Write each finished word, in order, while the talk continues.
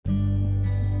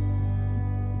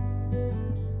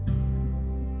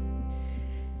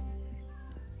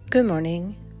Good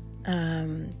morning.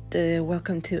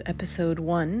 Welcome to episode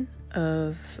 1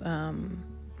 of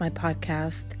my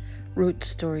podcast, Root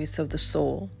Stories of the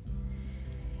Soul.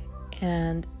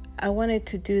 And I wanted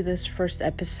to do this first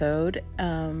episode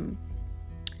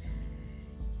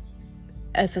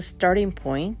as a starting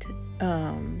point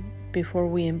before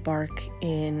we embark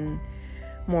in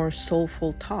more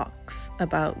soulful talks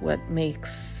about what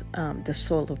makes the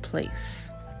soul a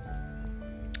place.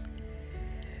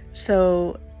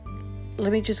 So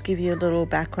let me just give you a little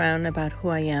background about who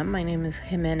I am. My name is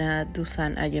Jimena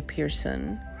Dusan Aya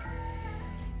Pearson,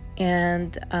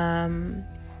 and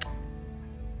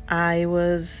I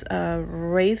was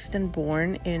raised and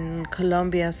born in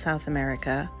Colombia, South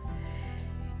America.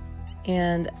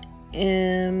 And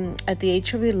at the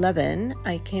age of 11,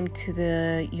 I came to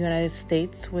the United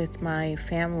States with my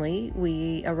family.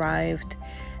 We arrived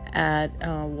at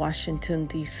Washington,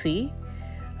 D.C.,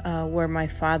 where my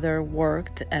father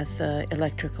worked as an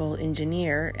electrical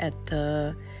engineer at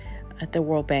the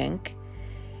World Bank.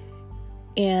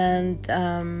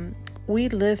 And we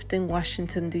lived in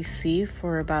Washington, D.C.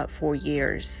 for about 4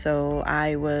 years. So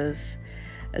I was,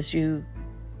 as you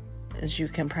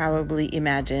can probably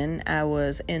imagine, I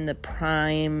was in the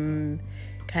prime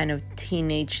kind of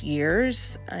teenage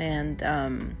years. And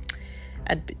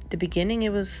at the beginning,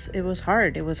 it was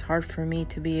hard. It was hard for me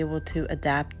to be able to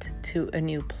adapt to a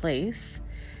new place,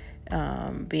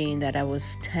 being that I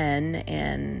was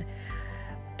 10.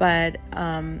 But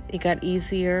it got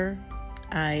easier.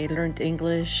 I learned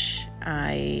English.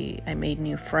 I made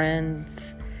new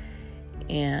friends,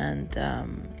 and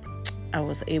I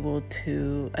was able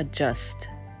to adjust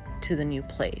to the new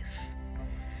place.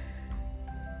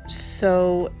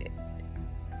 So,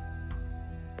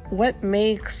 what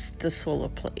makes the soul a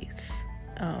place?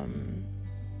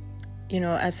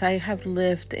 As I have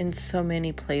lived in so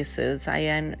many places, I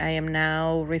am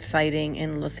now residing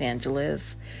in Los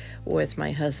Angeles with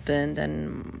my husband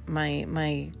and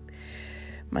my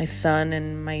son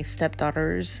and my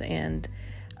stepdaughters, and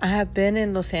I have been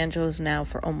in Los Angeles now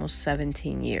for almost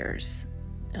 17 years.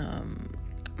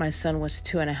 My son was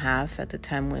 2.5 at the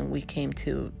time when we came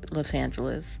to Los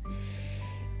Angeles,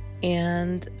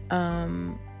 and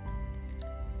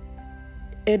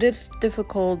it is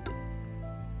difficult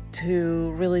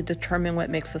to really determine what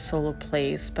makes a soul a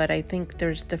place, but I think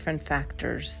there's different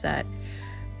factors that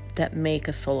make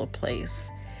a soul a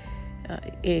place.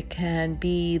 It can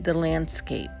be the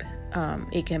landscape.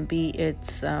 It can be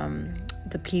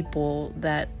the people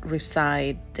that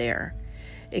reside there.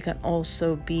 It can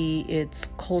also be its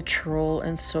cultural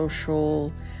and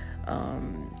social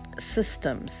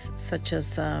systems, such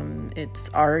as its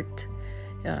art,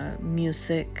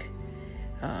 music.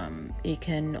 It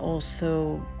can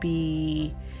also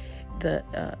be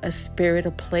a spirit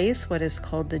of place, what is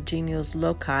called the genius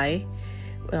loci.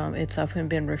 It's often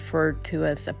been referred to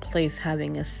as a place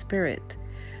having a spirit,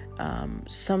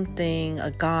 something, a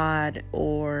god,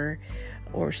 or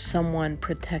someone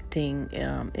protecting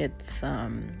its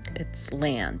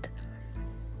land.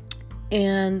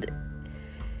 And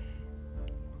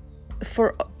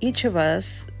for each of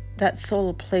us, that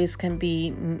soul place can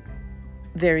be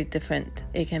very different.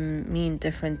 It can mean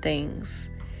different things.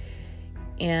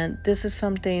 And this is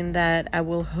something that I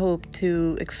will hope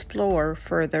to explore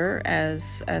further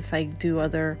as I do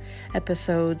other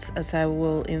episodes, as I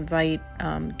will invite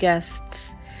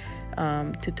guests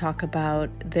to talk about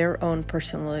their own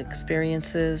personal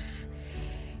experiences.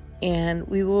 And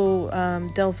we will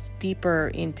delve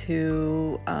deeper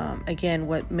into, again,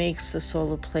 what makes the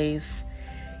soul a place,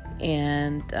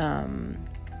 and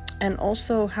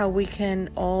also how we can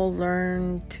all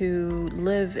learn to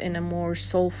live in a more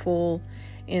soulful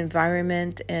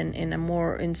environment and in a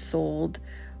more ensouled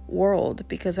world,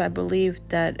 because I believe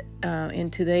that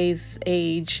in today's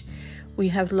age we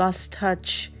have lost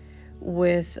touch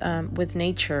with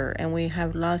nature, and we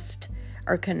have lost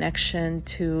our connection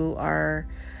to our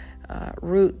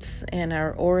roots and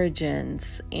our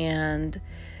origins, and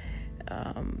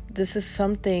this is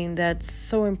something that's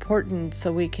so important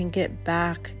so we can get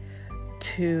back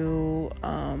to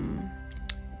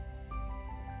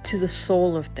the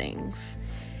soul of things.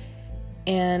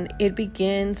 And it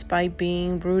begins by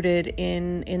being rooted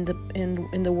in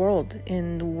the world,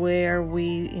 in where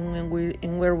we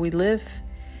live,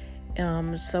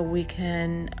 so we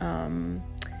can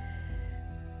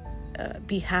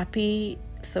be happy,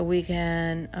 so we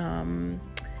can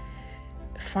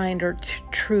find our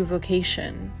true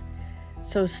vocation.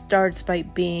 So it starts by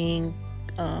being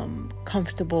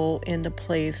comfortable in the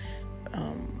place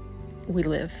we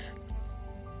live.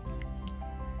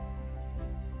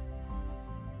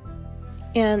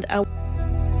 And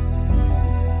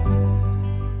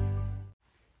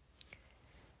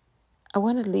I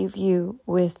want to leave you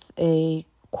with a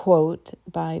quote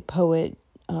by poet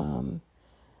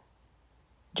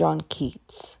John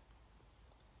Keats.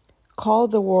 Call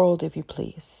the world, if you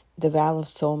please, the vow of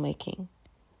soul making.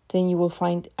 Then you will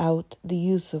find out the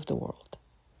use of the world.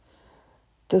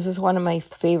 This is one of my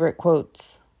favorite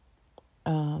quotes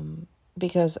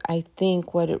because I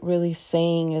think what it really is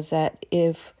saying is that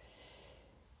if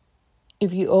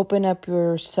you open up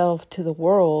yourself to the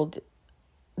world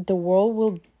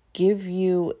will give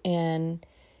you and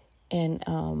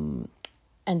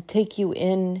take you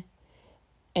in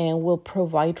and will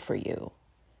provide for you.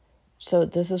 So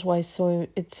this is why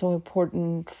it's so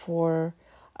important for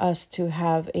us to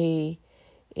have a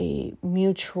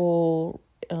mutual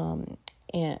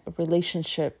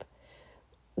relationship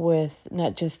with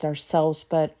not just ourselves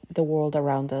but the world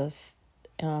around us.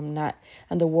 And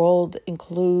the world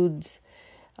includes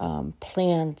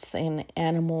plants and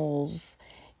animals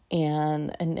and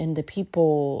the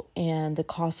people and the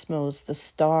cosmos, the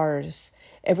stars,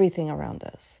 everything around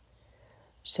us.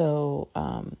 So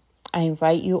I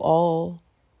invite you all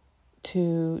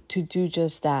to do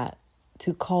just that,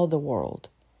 to call the world,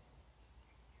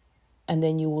 and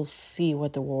then you will see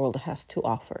what the world has to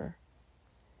offer.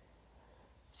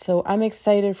 So I'm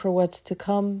excited for what's to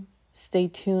come. Stay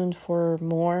tuned for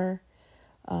more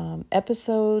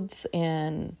episodes,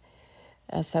 and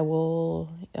as I will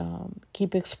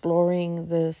keep exploring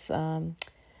this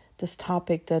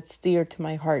topic that's dear to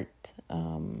my heart.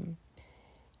 And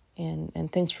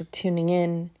thanks for tuning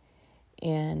in,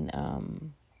 and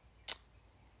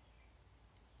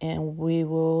we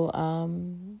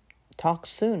will talk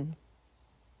soon.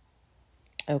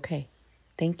 Okay,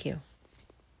 thank you.